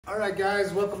All right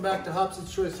guys, welcome back to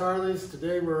Hobson's Choice Harleys.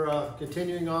 Today we're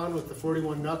continuing on with the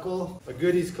 41 Knuckle, a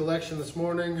goodies collection this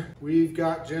morning. We've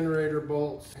got generator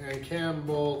bolts and cam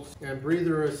bolts and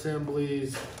breather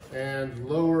assemblies and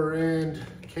lower end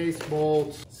case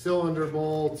bolts, cylinder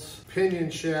bolts, pinion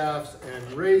shafts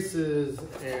and races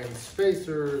and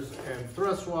spacers and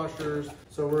thrust washers.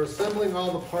 So we're assembling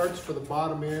all the parts for the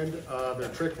bottom end. They're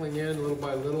trickling in little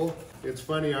by little. It's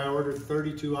funny, I ordered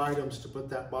 32 items to put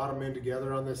that bottom end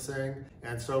together on this thing,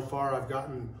 and so far I've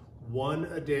gotten one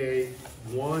a day,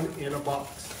 one in a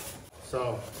box.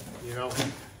 So, you know,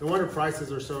 no wonder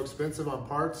prices are so expensive on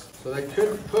parts. So they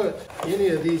couldn't put any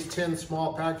of these 10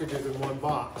 small packages in one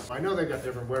box. I know they got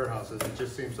different warehouses. It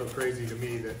just seems so crazy to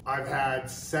me that I've had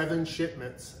 7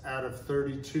 shipments out of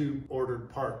 32 ordered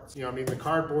parts. You know, I mean, the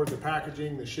cardboard, the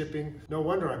packaging, the shipping. No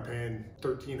wonder I'm paying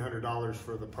 $1,300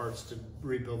 for the parts to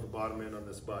rebuild the bottom end on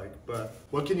this bike. But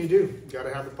what can you do? You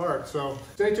gotta have the parts. So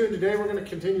stay tuned. Today we're gonna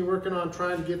continue working on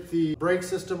trying to get the brake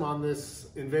system on this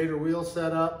Invader wheel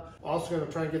set up. Also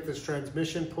gonna try and get this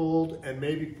transmission pulled and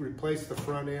maybe replace the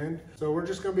front end. So we're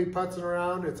just gonna be putzing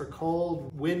around. It's a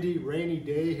cold, windy, rainy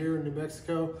day here in New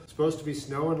Mexico. It's supposed to be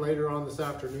snowing later on this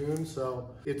afternoon. So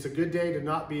it's a good day to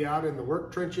not be out in the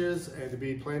work trenches and to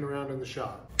be playing around in the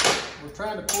shop. We're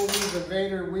trying to pull these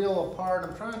Invader wheel apart.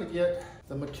 I'm trying to get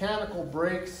the mechanical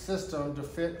brake system to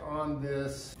fit on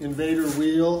this Invader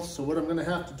wheel. So what I'm gonna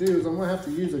have to do is I'm gonna have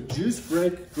to use a juice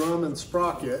brake drum and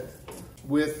sprocket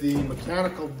with the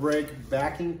mechanical brake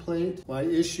backing plate. My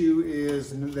issue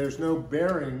is there's no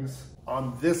bearings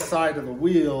on this side of the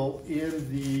wheel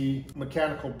in the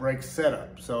mechanical brake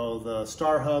setup. So the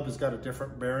star hub has got a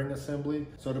different bearing assembly.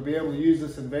 So to be able to use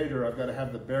this Invader, I've got to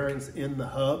have the bearings in the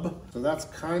hub. So that's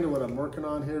kind of what I'm working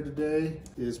on here today,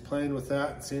 is playing with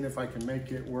that and seeing if I can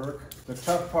make it work. The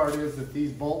tough part is that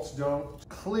these bolts don't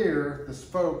clear the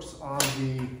spokes on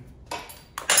the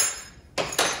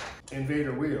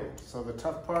Invader wheel. So the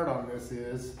tough part on this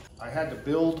is I had to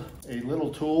build a little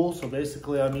tool. So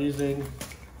basically I'm using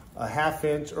a 1/2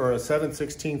 inch or a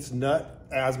 7/16 nut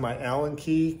as my Allen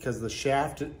key because the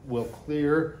shaft will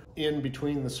clear in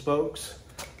between the spokes.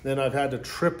 Then I've had to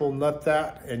triple nut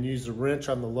that and use a wrench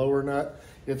on the lower nut.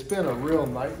 It's been a real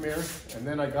nightmare. And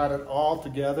then I got it all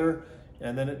together,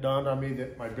 and then it dawned on me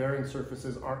that my bearing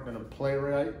surfaces aren't gonna play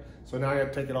right. So now I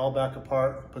have to take it all back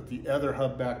apart, put the other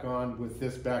hub back on with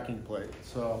this backing plate.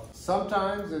 So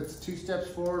sometimes it's 2 steps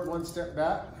forward, 1 step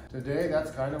back. Today, that's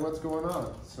kind of what's going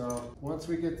on. So once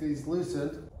we get these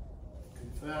loosened, in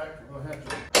fact, we'll have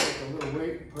to take a little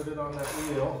weight and put it on that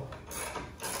wheel,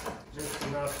 just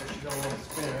enough that you don't want to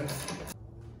spin.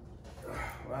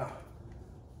 Wow.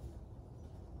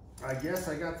 I guess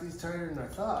I got these tighter than I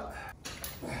thought.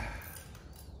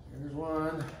 Here's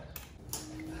 1,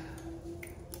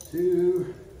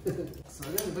 2. So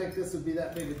I didn't think this would be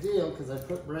that big a deal because I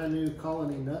put brand new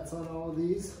Colony nuts on all of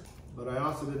these, but I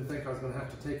also didn't think I was going to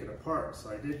have to take it apart,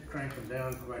 so I did crank them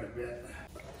down quite a bit.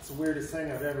 It's the weirdest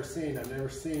thing I've ever seen. I've never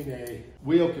seen a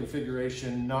wheel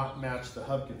configuration not match the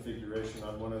hub configuration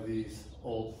on one of these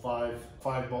old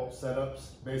 5-bolt setups.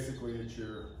 Basically, it's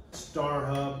your star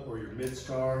hub or your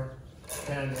mid-star,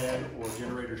 panhead, or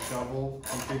generator shovel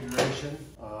configuration.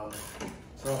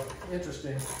 So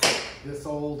interesting. This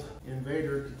old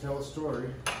Invader can tell a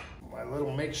story. My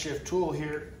little makeshift tool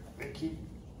here, I keep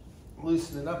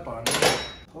loosening up on me.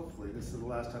 Hopefully this is the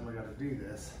last time I got to do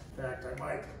this. In fact, I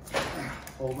might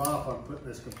hold off on putting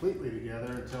this completely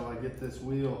together until I get this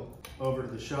wheel over to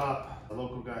the shop. The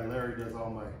local guy Larry does all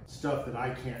my stuff that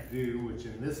I can't do, which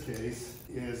in this case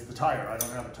is the tire. I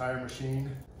don't have a tire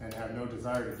machine and have no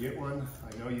desire to get one.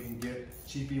 I know you can get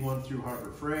cheapy one through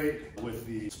Harbor Freight with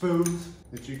the spoons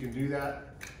that you can do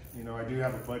that. You know, I do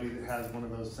have a buddy that has one of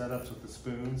those setups with the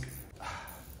spoons.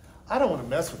 I don't want to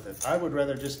mess with it. I would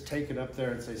rather just take it up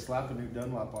there and say slap a new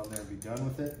Dunlop on there and be done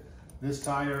with it. This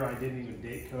tire, I didn't even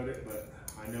date code it, but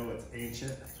I know it's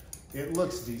ancient. It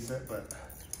looks decent, but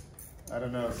I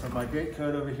don't know. So my date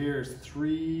code over here is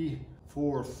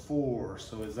 344.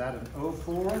 So is that an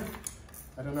 04?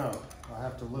 I don't know. I'll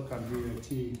have to look on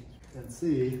DOT and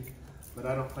see, but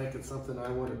I don't think it's something I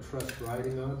want to trust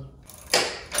riding on.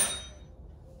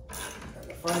 And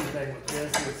the funny thing with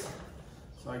this is,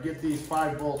 so I get these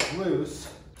 5 bolts loose,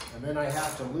 and then I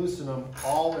have to loosen them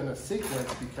all in a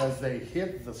sequence because they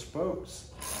hit the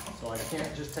spokes. So I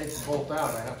can't just take the bolt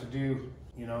out. I have to do,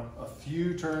 you know, a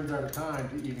few turns at a time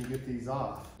to even get these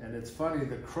off. And it's funny,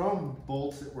 the chrome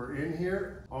bolts that were in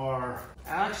here are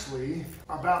actually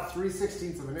about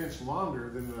 3/16 of an inch longer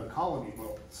than the Colony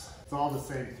bolts. It's all the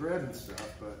same thread and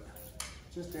stuff, but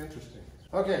just interesting.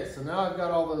 Okay, so now I've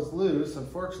got all those loose.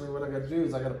 Unfortunately, what I got to do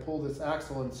is I got to pull this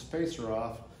axle and spacer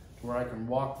off where I can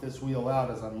walk this wheel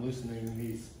out as I'm loosening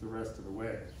these the rest of the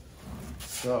way.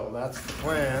 So that's the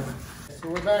plan. So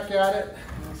we're back at it.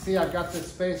 You can see I've got this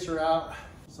spacer out.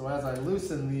 So as I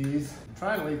loosen these, I'm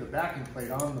trying to leave the backing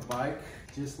plate on the bike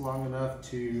just long enough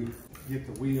to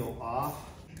get the wheel off.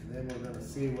 And then we're gonna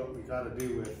see what we gotta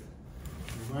do with.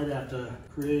 We might have to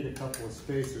create a couple of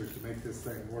spacers to make this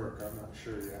thing work. I'm not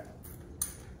sure yet.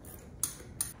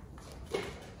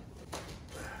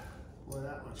 Boy,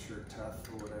 that one's sure tough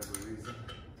for whatever reason.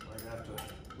 Might have to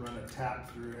run a tap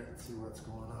through it and see what's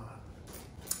going on.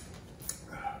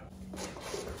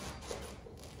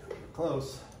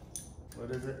 Close.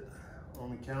 What is it?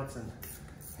 Only counts in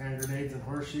hand grenades and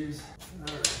horseshoes.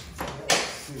 All right, so let's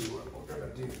see what we're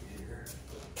gonna do here.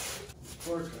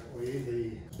 Unfortunately, the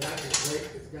backing plate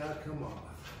has got to come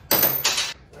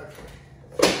off.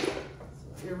 Okay,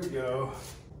 so here we go.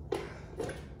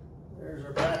 There's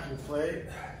our backing plate,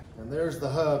 and there's the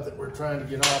hub that we're trying to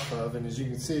get off of. And as you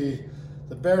can see,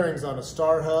 the bearings on a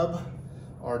star hub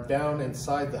are down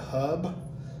inside the hub.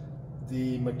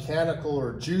 The mechanical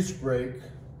or juice brake,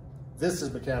 this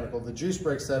is mechanical. The juice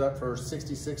brake setup for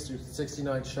 66 to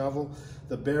 69 shovel,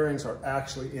 the bearings are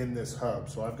actually in this hub.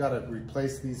 So I've got to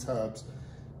replace these hubs.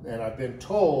 And I've been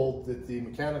told that the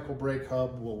mechanical brake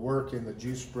hub will work in the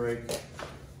juice brake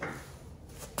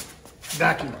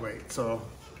backing plate. So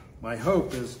my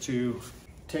hope is to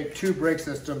take two brake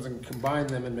systems and combine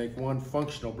them and make one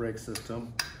functional brake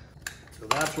system. So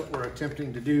that's what we're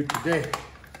attempting to do today.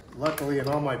 Luckily, in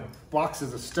all my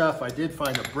boxes of stuff, I did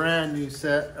find a brand new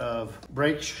set of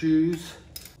brake shoes,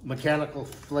 mechanical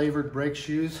flavored brake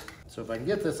shoes. So if I can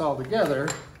get this all together,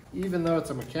 even though it's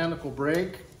a mechanical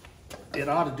brake, it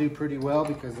ought to do pretty well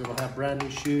because it'll have brand new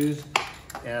shoes.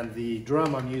 And the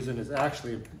drum I'm using is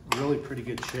actually in really pretty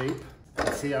good shape.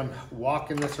 You see, I'm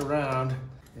walking this around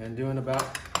and doing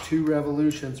about 2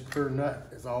 revolutions per nut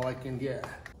is all I can get.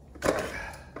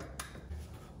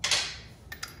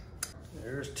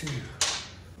 There's 2.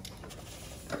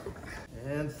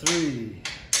 And 3.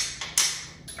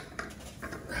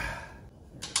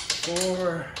 There's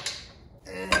 4.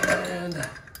 And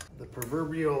the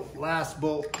proverbial last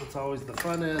bolt, that's always the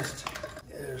funnest.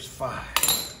 There's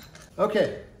 5.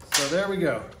 Okay, so there we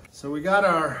go. So we got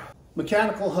our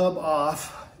mechanical hub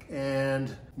off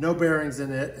and no bearings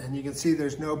in it. And you can see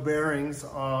there's no bearings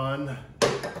on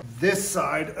this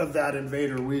side of that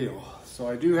invader wheel. So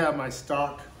I do have my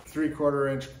stock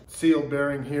 3/4 inch sealed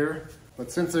bearing here. But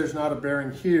since there's not a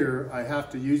bearing here, I have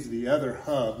to use the other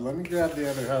hub. Let me grab the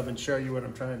other hub and show you what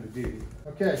I'm trying to do.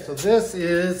 Okay, so this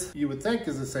is, you would think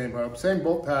is the same hub, same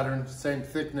bolt pattern, same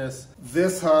thickness.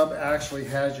 This hub actually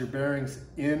has your bearings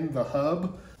in the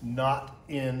hub, not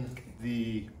in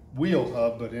the wheel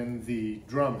hub, but in the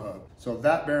drum hub. So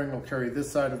that bearing will carry this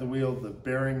side of the wheel. The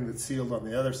bearing that's sealed on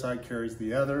the other side carries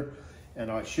the other, and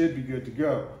I should be good to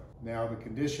go. Now the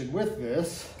condition with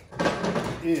this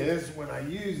is when I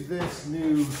use this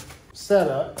new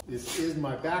setup, is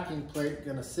my backing plate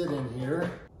gonna sit in here?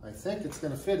 I think it's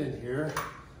gonna fit in here,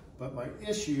 but my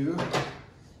issue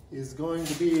is going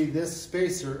to be this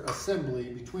spacer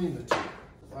assembly between the two.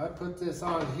 If I put this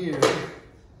on here,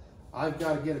 I've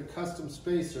got to get a custom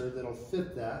spacer that'll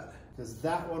fit that, because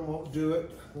that one won't do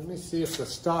it. Let me see if the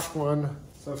stock one,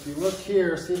 so if you look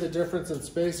here, see the difference in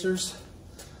spacers?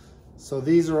 So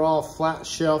these are all flat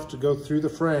shelf to go through the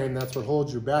frame. That's what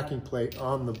holds your backing plate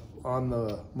on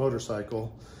the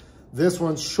motorcycle. This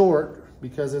one's short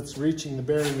because it's reaching the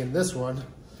bearing in this one.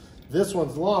 This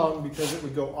one's long because it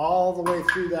would go all the way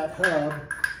through that hub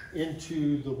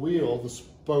into the wheel, the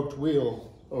spoked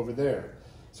wheel over there.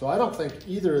 So I don't think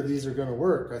either of these are gonna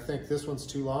work. I think this one's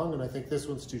too long and I think this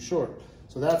one's too short.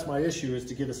 So that's my issue, is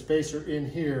to get a spacer in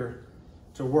here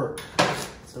to work.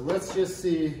 So let's just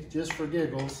see, just for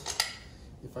giggles,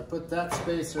 if I put that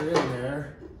spacer in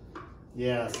there,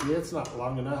 yeah, see, it's not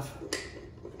long enough.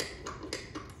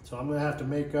 So I'm gonna have to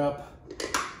make up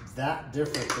that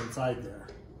difference inside there.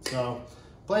 So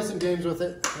play some games with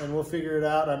it and we'll figure it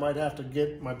out. I might have to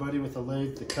get my buddy with a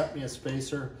lathe to cut me a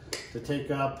spacer to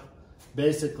take up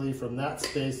basically from that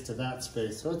space to that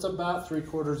space. So it's about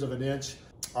 3/4 of an inch.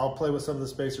 I'll play with some of the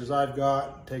spacers I've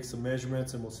got, take some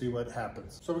measurements, and we'll see what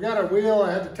happens. So we got our wheel.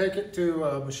 I had to take it to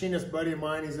a machinist buddy of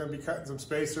mine. He's gonna be cutting some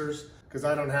spacers because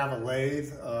I don't have a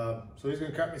lathe. So he's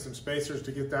gonna cut me some spacers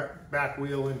to get that back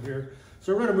wheel in here.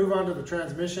 So we're gonna move on to the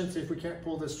transmission, see if we can't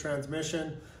pull this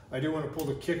transmission. I do want to pull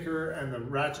the kicker and the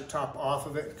ratchet top off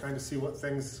of it to kind of see what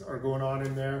things are going on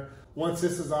in there. Once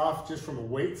this is off, just from a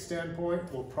weight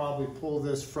standpoint, we'll probably pull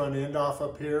this front end off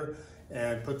up here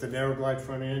and put the narrow glide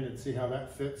front end and see how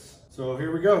that fits. So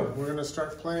here we go. We're gonna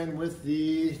start playing with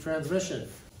the transmission.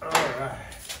 All right.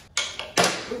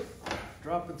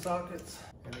 dropping sockets.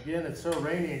 And again, it's so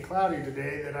rainy and cloudy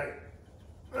today that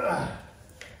I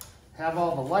have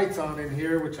all the lights on in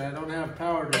here, which I don't have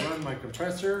power to run my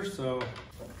compressor, so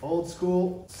old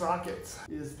school sockets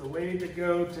is the way to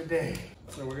go today.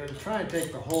 So we're gonna try and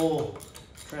take the whole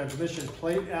transmission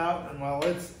plate out, and while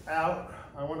it's out,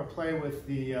 I want to play with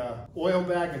the oil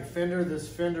bag and fender. This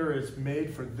fender is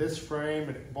made for this frame,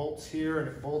 and it bolts here and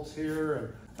it bolts here,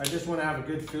 and I just want to have a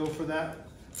good feel for that,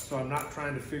 so I'm not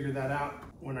trying to figure that out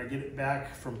when I get it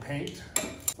back from paint.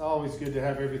 It's always good to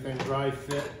have everything dry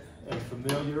fit and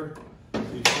familiar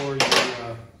before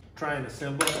you try and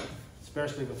assemble it,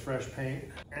 especially with fresh paint.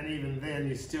 And even then,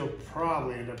 you still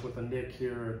probably end up with a nick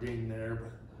here or a ding there,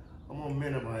 but I'm gonna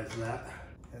minimize that.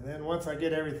 And then once I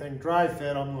get everything dry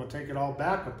fit, I'm gonna take it all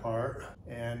back apart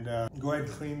and go ahead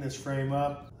and clean this frame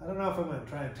up. I don't know if I'm gonna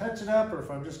try and touch it up or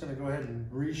if I'm just gonna go ahead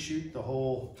and reshoot the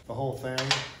whole thing.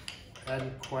 I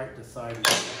hadn't quite decided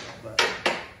yet, but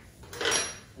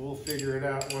we'll figure it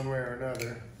out one way or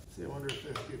another. See, I wonder if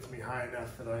this gets me high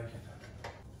enough that I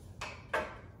can,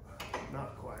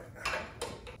 not quite.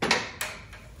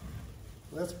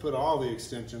 Let's put all the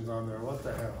extensions on there, what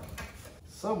the hell.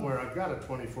 Somewhere I've got a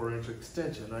 24-inch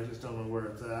extension, I just don't know where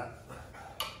it's at.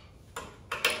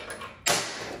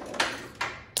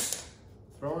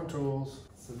 Throwing tools.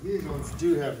 So these ones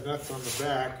do have nuts on the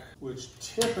back, which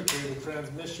typically the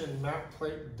transmission mount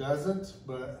plate doesn't,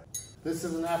 but this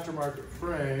is an aftermarket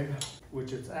frame,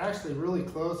 which it's actually really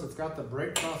close. It's got the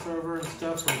brake crossover and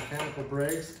stuff for mechanical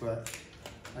brakes, but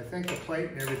I think the plate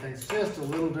and everything's just a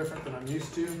little different than I'm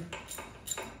used to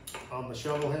on the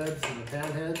shovel heads and the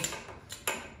panheads.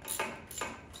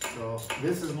 So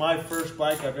this is my first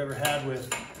bike I've ever had with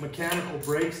mechanical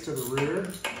brakes to the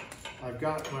rear. I've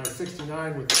got my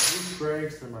 69 with the juice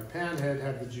brakes, and my panhead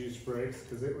had the juice brakes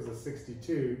because it was a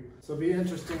 62. So it'll be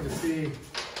interesting to see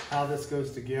how this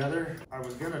goes together. I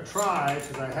was gonna try,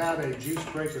 because I had a juice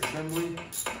brake assembly,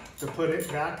 to put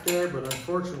it back there, but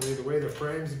unfortunately the way the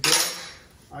frame's built,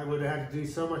 I would have had to do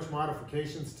so much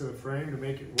modifications to the frame to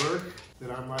make it work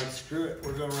that I'm like, screw it,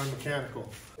 we're gonna run mechanical.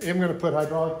 I'm gonna put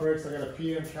hydraulic brakes. I got a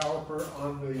PM caliper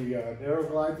on the narrow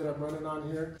glide that I'm running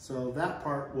on here. So that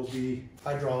part will be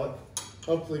hydraulic.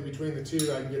 Hopefully between the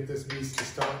two, I can get this beast to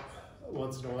stop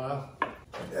once in a while.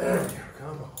 There we go,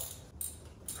 come on.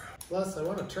 Plus, I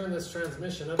want to turn this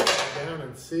transmission upside down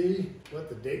and see what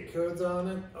the date codes on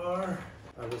it are.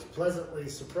 I was pleasantly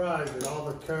surprised that all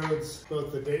the codes,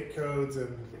 both the date codes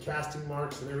and the casting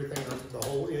marks and everything on the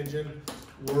whole engine,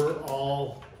 were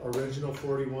all original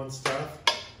 41 stuff.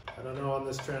 I don't know on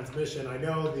this transmission. I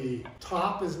know the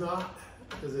top is not,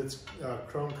 because it's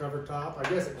chrome cover top. I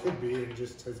guess it could be, it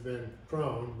just has been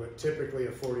chrome, but typically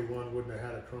a 41 wouldn't have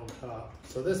had a chrome top.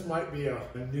 So this might be a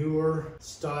newer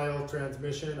style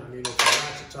transmission. I mean, it's a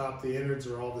ratchet top, the innards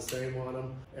are all the same on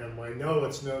them, and I know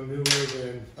it's no newer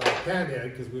than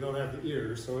Panhead because we don't have the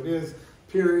ears, so it is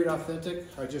period authentic.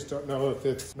 I just don't know if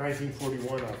it's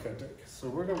 1941 authentic. So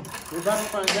we're about to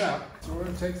find out. So we're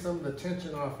gonna take some of the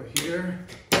tension off of here.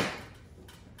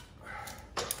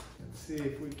 See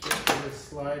if we can just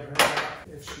slide her out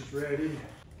if she's ready.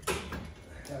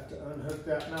 Have to unhook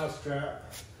that mouse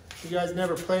trap. If you guys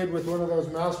never played with one of those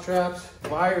mouse traps,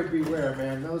 buyer beware,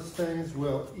 man. Those things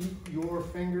will eat your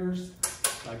fingers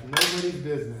like nobody's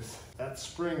business. That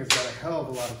spring has got a hell of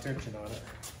a lot of tension on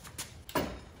it.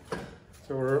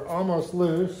 So we're almost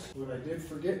loose. What I did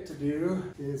forget to do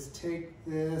is take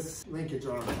this linkage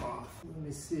arm off. Let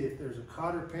me see if there's a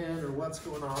cotter pin or what's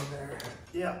going on there.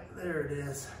 Yep, there it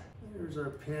is. Here's our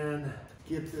pin.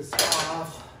 Get this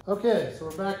off. Okay, so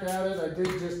we're back at it. I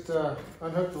did just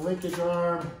unhook the linkage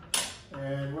arm.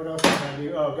 And what else did I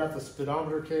do? Oh, got the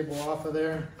speedometer cable off of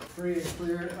there. Free and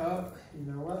clear up.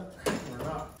 You know what? We're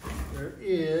not. There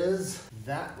is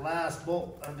that last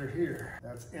bolt under here.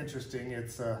 That's interesting.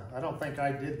 It's, I don't think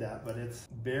I did that, but it's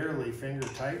barely finger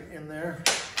tight in there.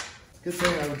 Good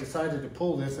thing I decided to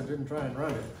pull this and didn't try and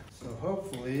run it. So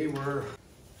hopefully we're...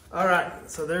 All right,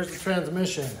 so there's the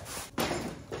transmission.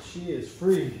 She is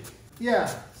free. Yeah,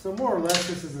 so more or less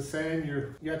this is the same.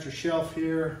 You got your shelf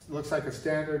here. It looks like a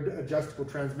standard adjustable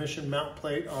transmission mount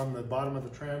plate on the bottom of the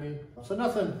tranny. So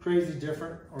nothing crazy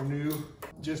different or new,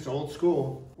 just old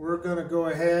school. We're gonna go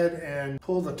ahead and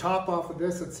pull the top off of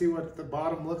this and see what the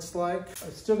bottom looks like.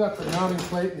 I still got the mounting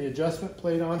plate and the adjustment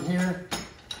plate on here.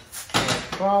 I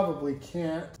probably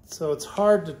can't So it's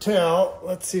hard to tell.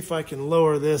 Let's see if I can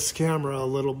lower this camera a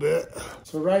little bit.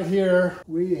 So right here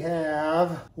we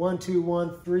have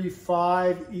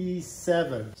 12135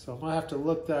 E7. So I'm gonna have to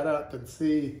look that up and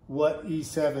see what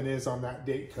E7 is on that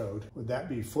date code. Would that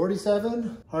be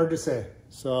 47? Hard to say.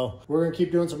 So we're gonna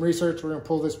keep doing some research. We're gonna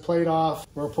pull this plate off.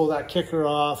 We're gonna pull that kicker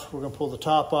off. We're gonna pull the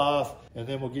top off, and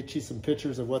then we'll get you some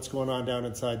pictures of what's going on down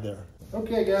inside there.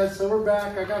 Okay guys, so we're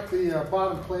back. I got the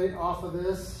bottom plate off of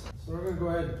this. So we're gonna go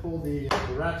ahead and pull the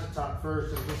ratchet top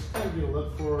first and just kind of get a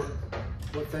look for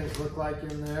what things look like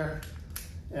in there.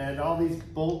 And all these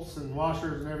bolts and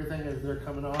washers and everything as they're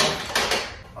coming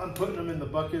off, I'm putting them in the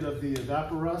bucket of the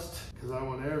evaporust because I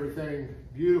want everything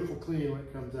beautiful clean when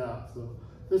it comes out. So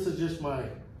this is just my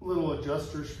little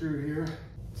adjuster screw here.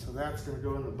 So that's gonna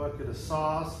go in the bucket of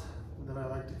sauce that I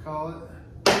like to call it.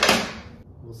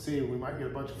 We'll see, we might get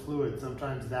a bunch of fluid.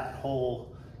 Sometimes that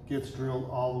hole gets drilled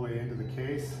all the way into the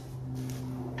case.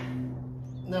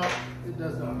 No, it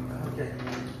does not. Okay,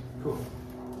 cool.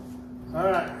 All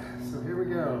right, so here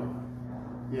we go.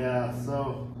 Yeah,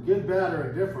 so good, bad,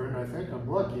 or indifferent. I think I'm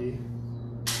lucky.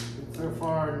 But so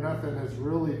far, nothing has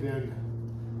really been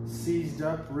seized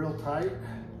up real tight.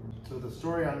 So the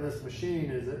story on this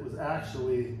machine is it was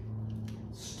actually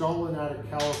stolen out of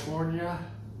California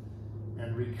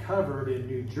and recovered in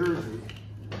New Jersey.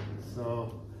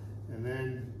 So, and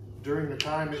then during the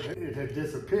time it had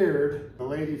disappeared, the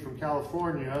lady from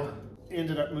California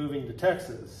ended up moving to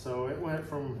Texas. So it went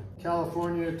from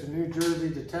California to New Jersey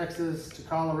to Texas to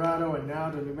Colorado and now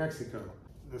to New Mexico.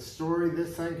 The story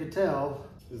this thing could tell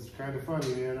is kind of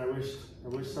funny, man. I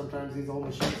wish sometimes these old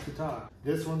machines could talk.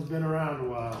 This one's been around a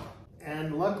while.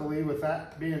 And luckily, with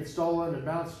that being stolen and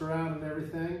bounced around and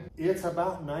everything, it's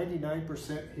about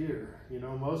 99% here. You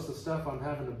know, most of the stuff I'm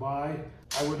having to buy,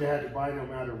 I would have had to buy no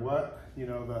matter what. You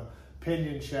know, the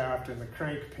pinion shaft and the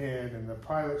crank pin and the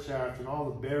pilot shaft and all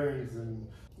the bearings and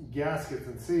gaskets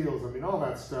and seals. I mean, all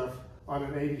that stuff on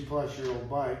an 80-plus-year-old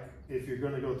bike, if you're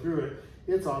going to go through it,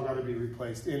 it's all got to be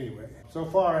replaced anyway. So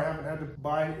far, I haven't had to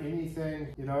buy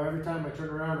anything. You know, every time I turn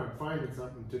around, I'm finding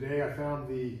something. Today, I found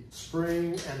the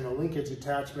spring and the linkage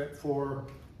attachment for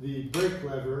the brake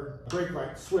lever, brake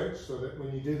light switch, so that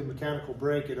when you do the mechanical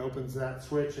brake, it opens that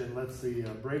switch and lets the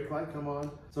brake light come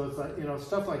on. So it's like, you know,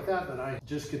 stuff like that that I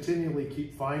just continually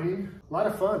keep finding. A lot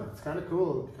of fun. It's kind of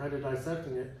cool, kind of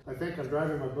dissecting it. I think I'm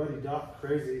driving my buddy Doc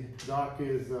crazy. Doc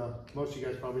is, most of you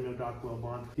guys probably know Doc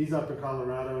Wilbon. He's up in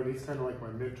Colorado and he's kind of like my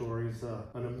mentor. He's an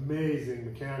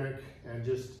amazing mechanic and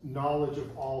just knowledge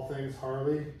of all things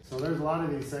Harley. So there's a lot of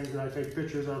these things that I take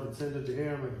pictures of and send it to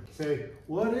him and say,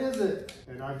 what is it?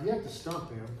 And I've yet to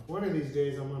stump him. One of these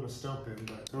days I'm going to stump him,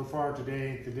 but so far today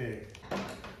ain't the day.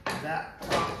 That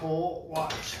top hole,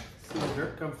 watch. See the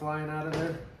dirt come flying out of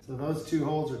there? So those two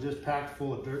holes are just packed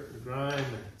full of dirt and grime.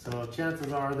 So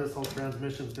chances are this whole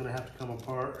transmission is going to have to come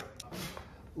apart.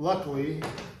 Luckily,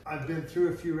 I've been through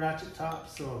a few ratchet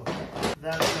tops, so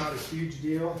that's not a huge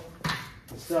deal.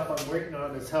 The stuff I'm waiting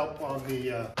on is help on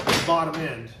the bottom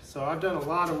end. So I've done a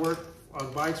lot of work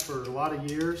on bikes for a lot of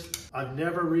years. I've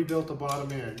never rebuilt a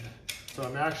bottom end. So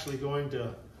I'm actually going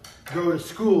to go to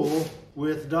school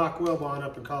with Doc Wilbon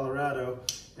up in Colorado,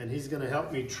 and he's gonna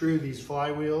help me true these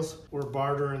flywheels. We're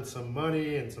bartering some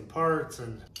money and some parts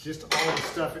and just all the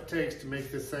stuff it takes to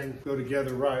make this thing go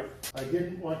together right. I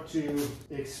didn't want to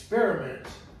experiment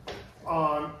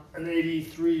on an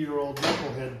 83-year-old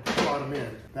knucklehead bottom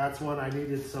end. That's when I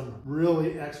needed some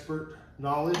really expert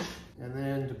knowledge. And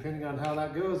then depending on how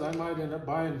that goes, I might end up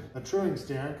buying a truing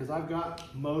stand because I've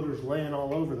got motors laying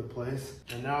all over the place.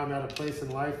 And now I'm at a place in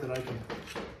life that I can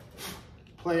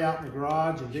play out in the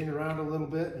garage and ding around a little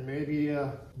bit and maybe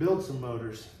build some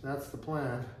motors. That's the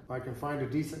plan. If I can find a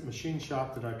decent machine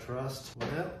shop that I trust.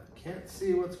 Well, can't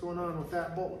see what's going on with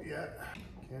that bolt yet.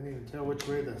 Can't even tell which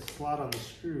way the slot on the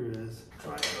screw is.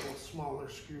 Try a little smaller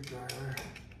screwdriver.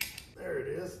 There it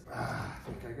is. I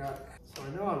think I got it. So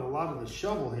I know on a lot of the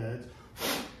shovel heads,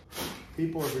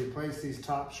 people have replaced these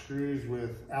top screws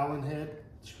with Allen head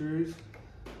screws,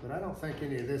 but I don't think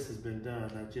any of this has been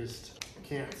done. I just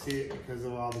can't see it because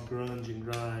of all the grunge and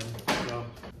grime. So,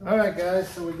 all right guys,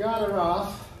 so we got her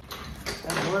off.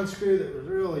 Had one screw that was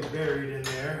really buried in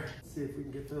there. Let's see if we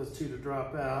can get those two to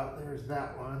drop out. There's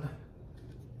that one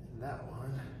and that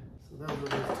one. So those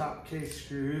are those top case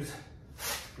screws.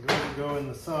 They're going to go in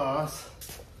the sauce.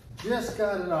 Just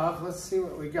got it off. Let's see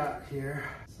what we got here.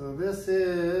 So this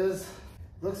is,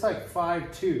 looks like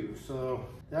 5.2. So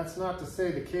that's not to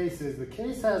say the case has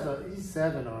a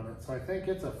E7 on it. So I think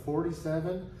it's a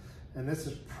 47. And this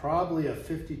is probably a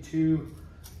 52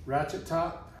 ratchet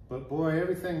top. But boy,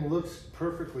 everything looks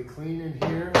perfectly clean in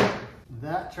here.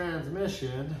 That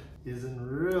transmission is in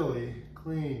really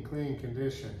clean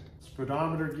condition.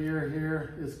 Speedometer gear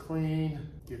here is clean.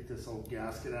 Get this old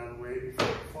gasket out of the way before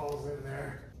it falls in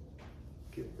there.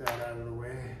 Get that out of the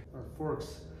way. Our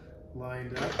forks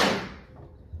lined up.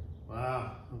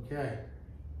 Wow, okay.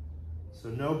 So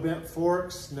no bent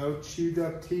forks, no chewed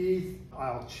up teeth.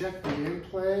 I'll check the end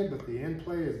play, but the end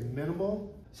play is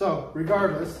minimal. So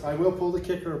regardless, I will pull the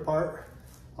kicker apart.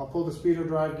 I'll pull the speedo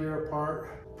drive gear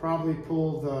apart. Probably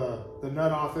pull the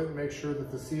nut off it and make sure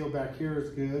that the seal back here is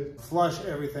good. Flush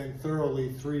everything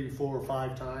thoroughly 3, 4,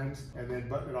 5 times, and then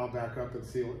button it all back up and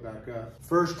seal it back up.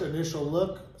 First initial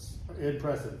look,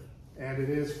 impressive. And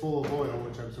it is full of oil,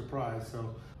 which I'm surprised.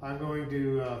 So I'm going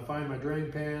to find my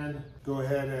drain pan, go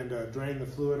ahead and drain the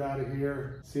fluid out of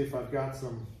here, see if I've got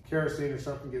some kerosene or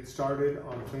something, get started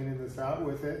on cleaning this out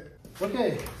with it.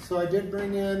 Okay, so I did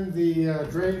bring in the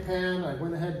drain pan. I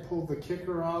went ahead and pulled the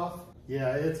kicker off.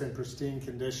 Yeah, it's in pristine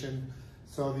condition.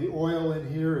 So the oil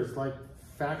in here is like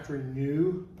factory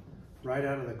new, right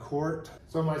out of the quart.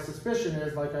 So my suspicion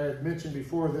is, like I had mentioned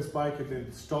before, this bike had been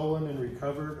stolen and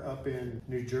recovered up in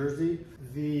New Jersey.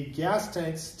 The gas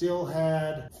tank still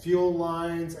had fuel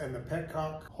lines and the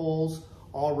petcock holes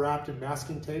all wrapped in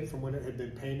masking tape from when it had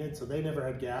been painted, so they never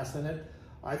had gas in it.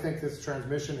 I think this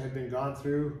transmission had been gone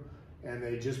through and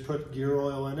they just put gear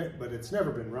oil in it, but it's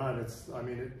never been run.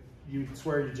 You'd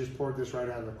swear you just poured this right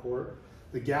out of the quart.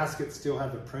 The gaskets still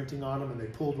have the printing on them and they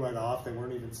pulled right off. They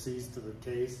weren't even seized to the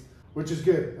case, which is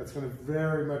good. That's gonna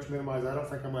very much minimize. I don't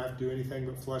think I'm gonna have to do anything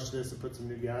but flush this and put some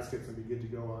new gaskets and be good to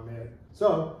go on it.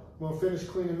 So we'll finish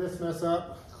cleaning this mess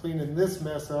up,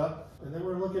 and then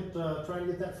we're gonna look at trying to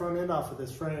get that front end off of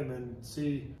this frame and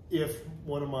see if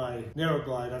one of my narrow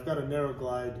glide, I've got a narrow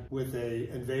glide with a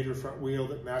Invader front wheel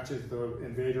that matches the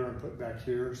Invader I'm put back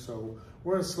here. So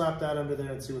we're gonna slap that under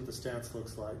there and see what the stance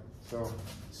looks like. So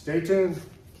stay tuned,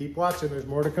 keep watching, there's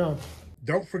more to come.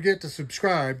 Don't forget to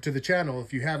subscribe to the channel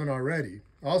if you haven't already.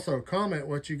 Also, comment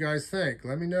what you guys think.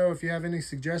 Let me know if you have any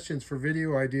suggestions for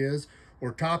video ideas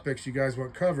or topics you guys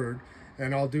want covered,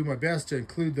 and I'll do my best to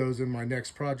include those in my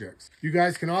next projects. You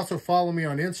guys can also follow me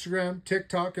on Instagram,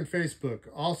 TikTok, and Facebook.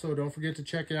 Also, don't forget to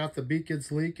check out the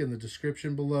Beacons link in the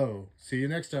description below. See you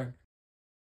next time.